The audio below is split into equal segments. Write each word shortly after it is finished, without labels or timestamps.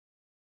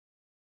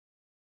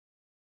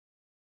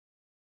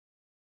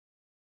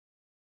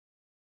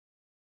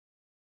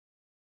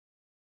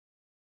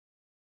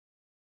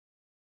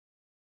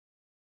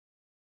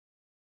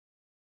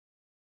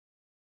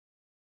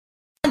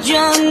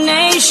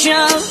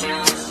imagination,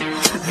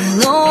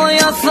 though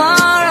you're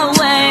far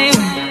away,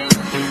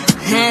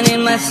 and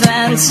in my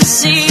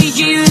fantasy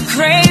you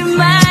crave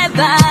my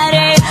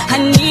body.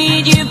 I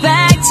need you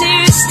back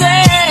to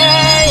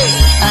stay.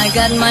 I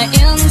got my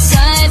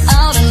inside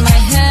out and my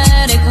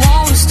head, it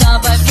won't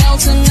stop. I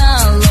felt and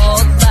I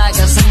look back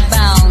as I'm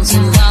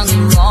bouncing down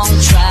the wrong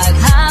track.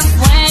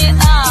 Halfway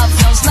up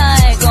feels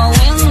like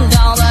going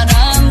down, but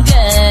I'm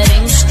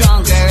getting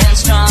stronger and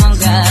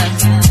stronger.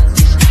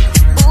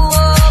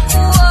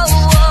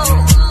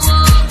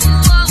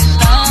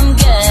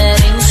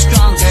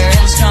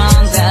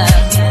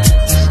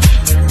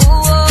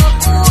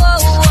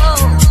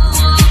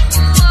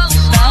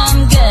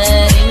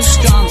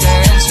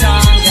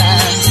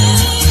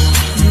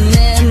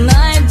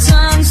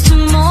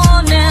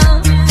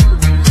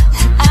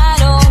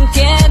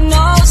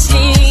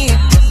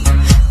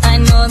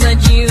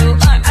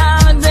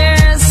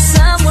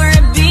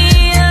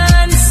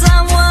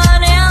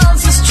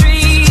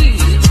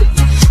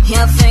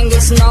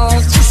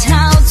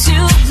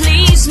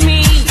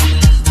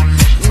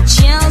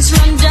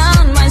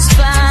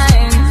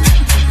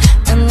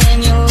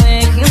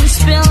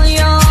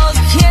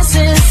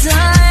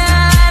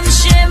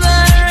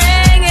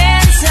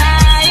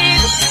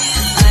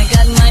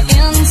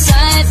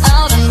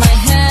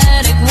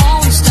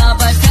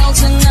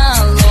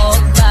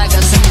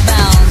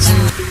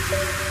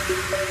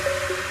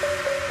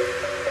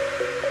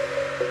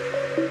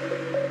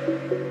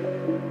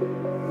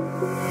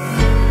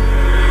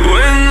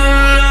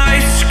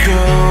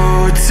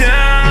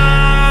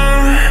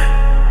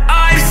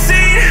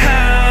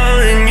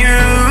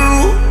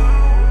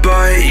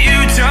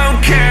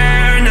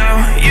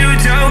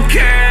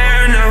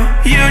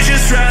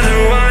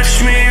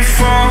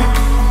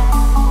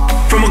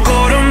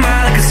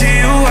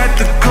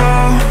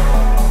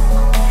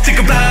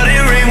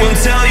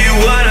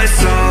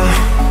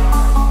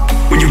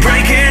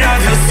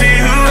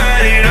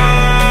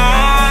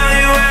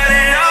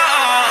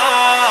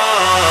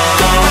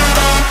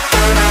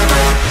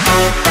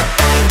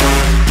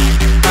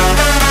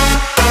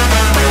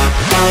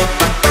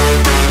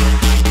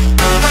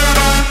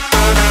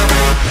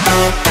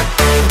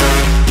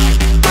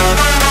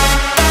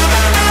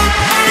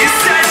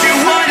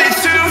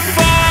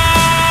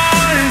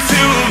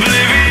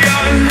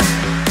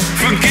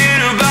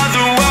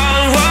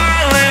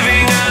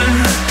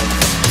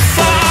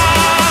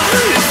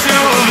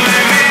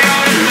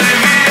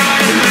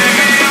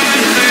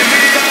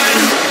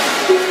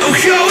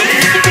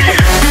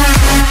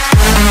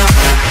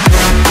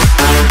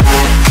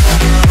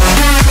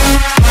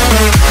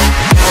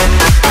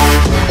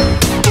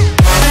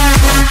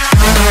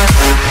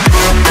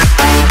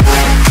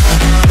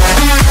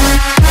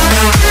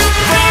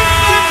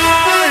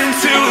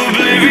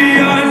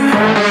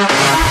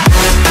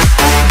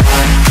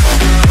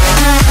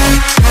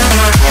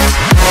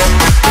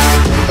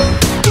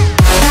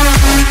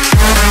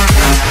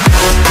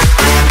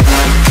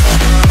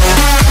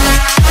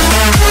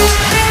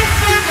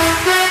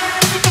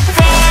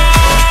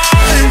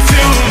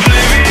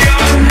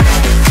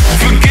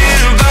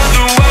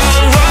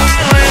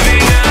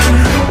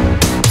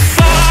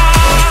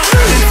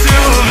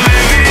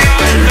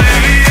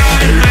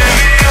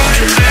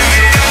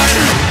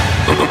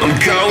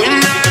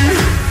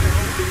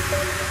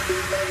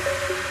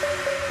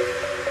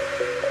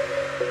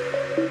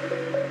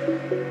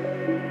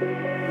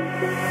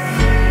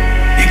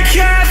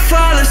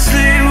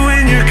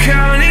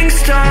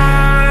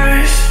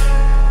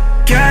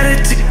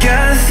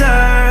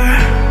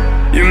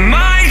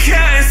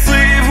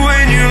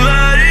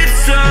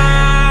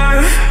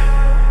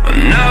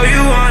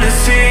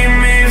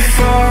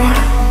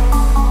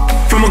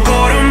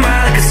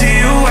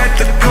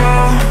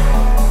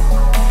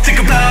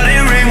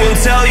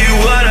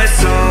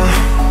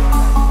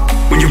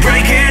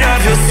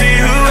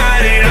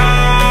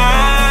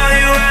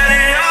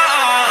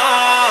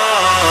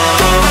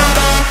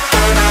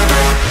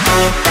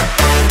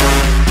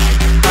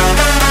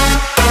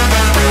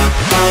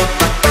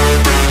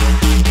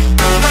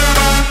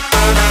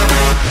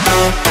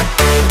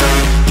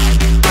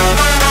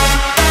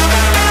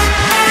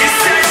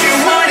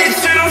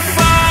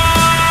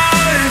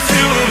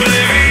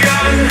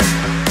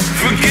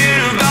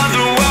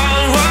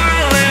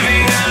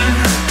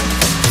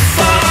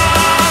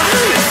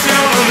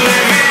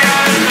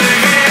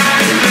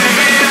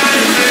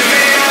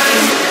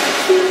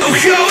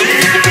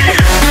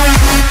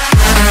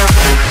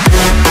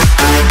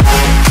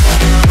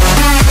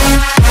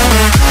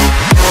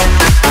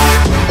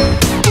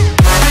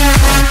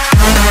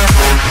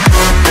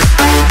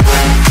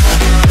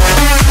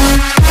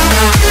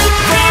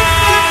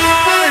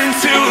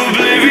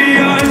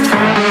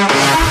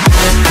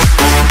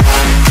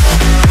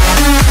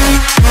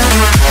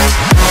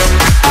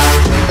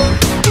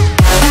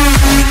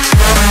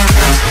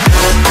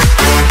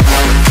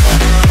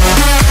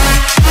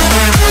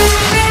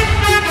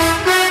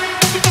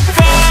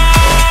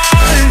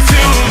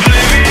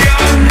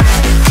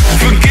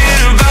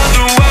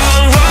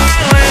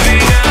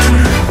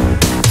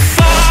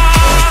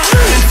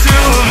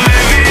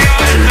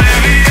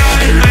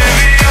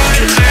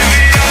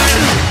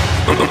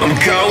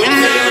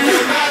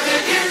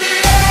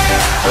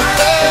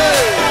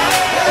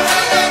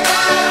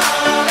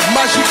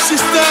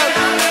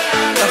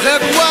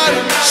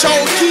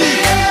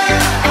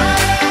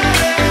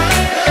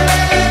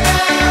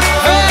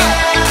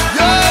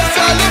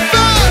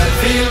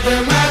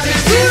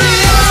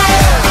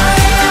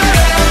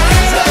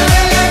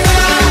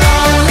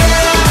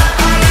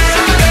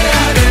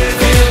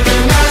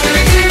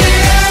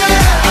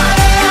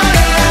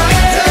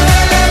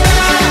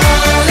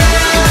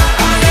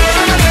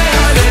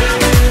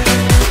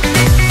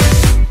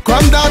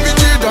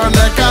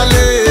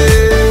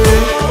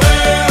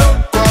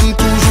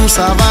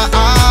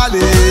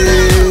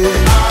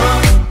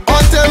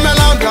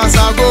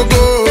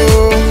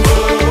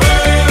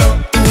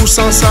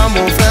 ensemble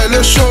on fait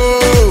le show.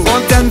 On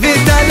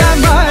t'invite à la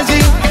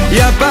magie,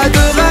 y a pas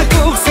de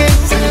raccourci.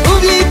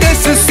 Oublie tes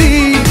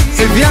soucis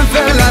et viens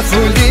faire la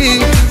folie.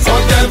 On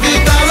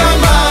t'invite à la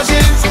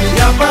magie,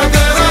 y a pas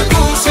de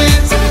raccourci.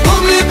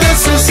 Oublie tes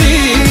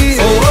soucis.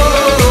 Oh, oh,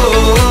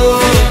 oh, oh.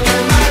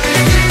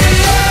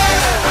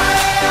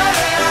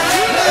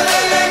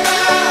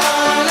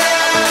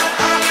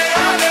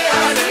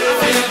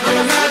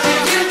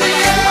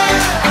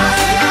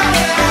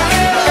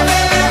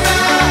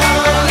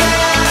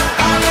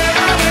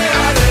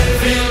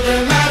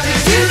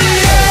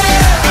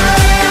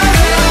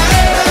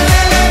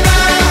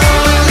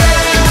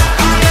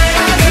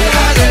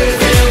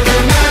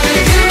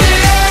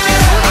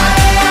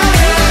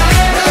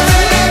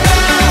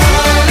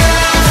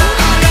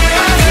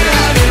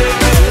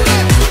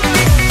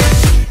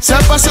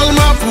 C'est pas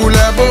seulement pour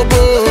les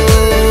bobos,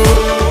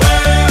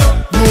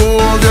 nous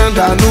on vient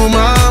d'Anou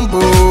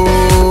Mambo.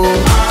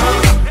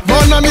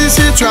 Mon ami,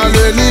 si tu as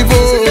le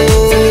niveau,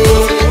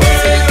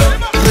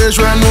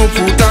 rejoins-nous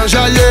pour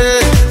t'enjailler.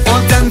 On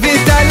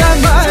t'invite à la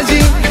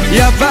magie, y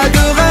a pas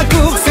de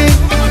raccourci.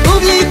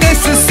 Oublie tes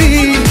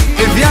soucis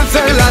et viens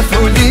faire la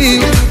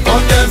folie. On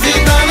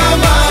t'invite à la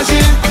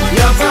magie,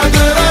 y a pas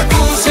de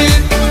raccourci.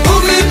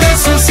 Oublie tes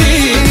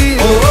soucis.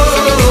 Oh, oh,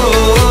 oh, oh.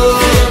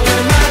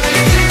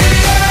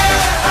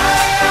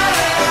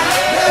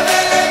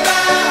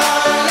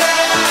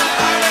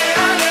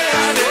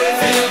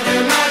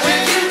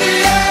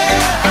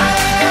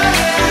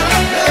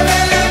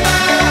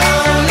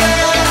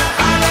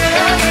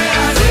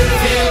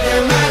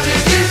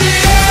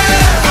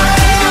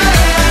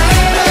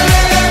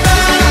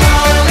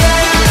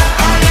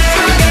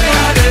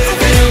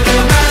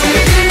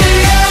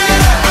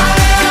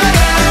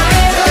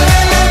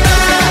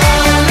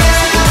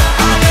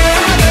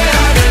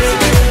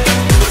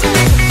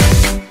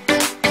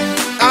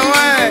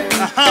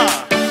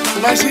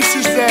 Magic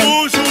System.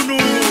 Toujours nous.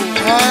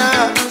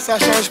 Ah, ça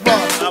change pas.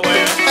 Ah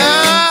ouais.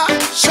 Ah,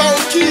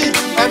 Shawky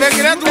avec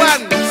Red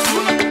One.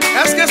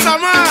 Est-ce que ça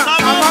marche?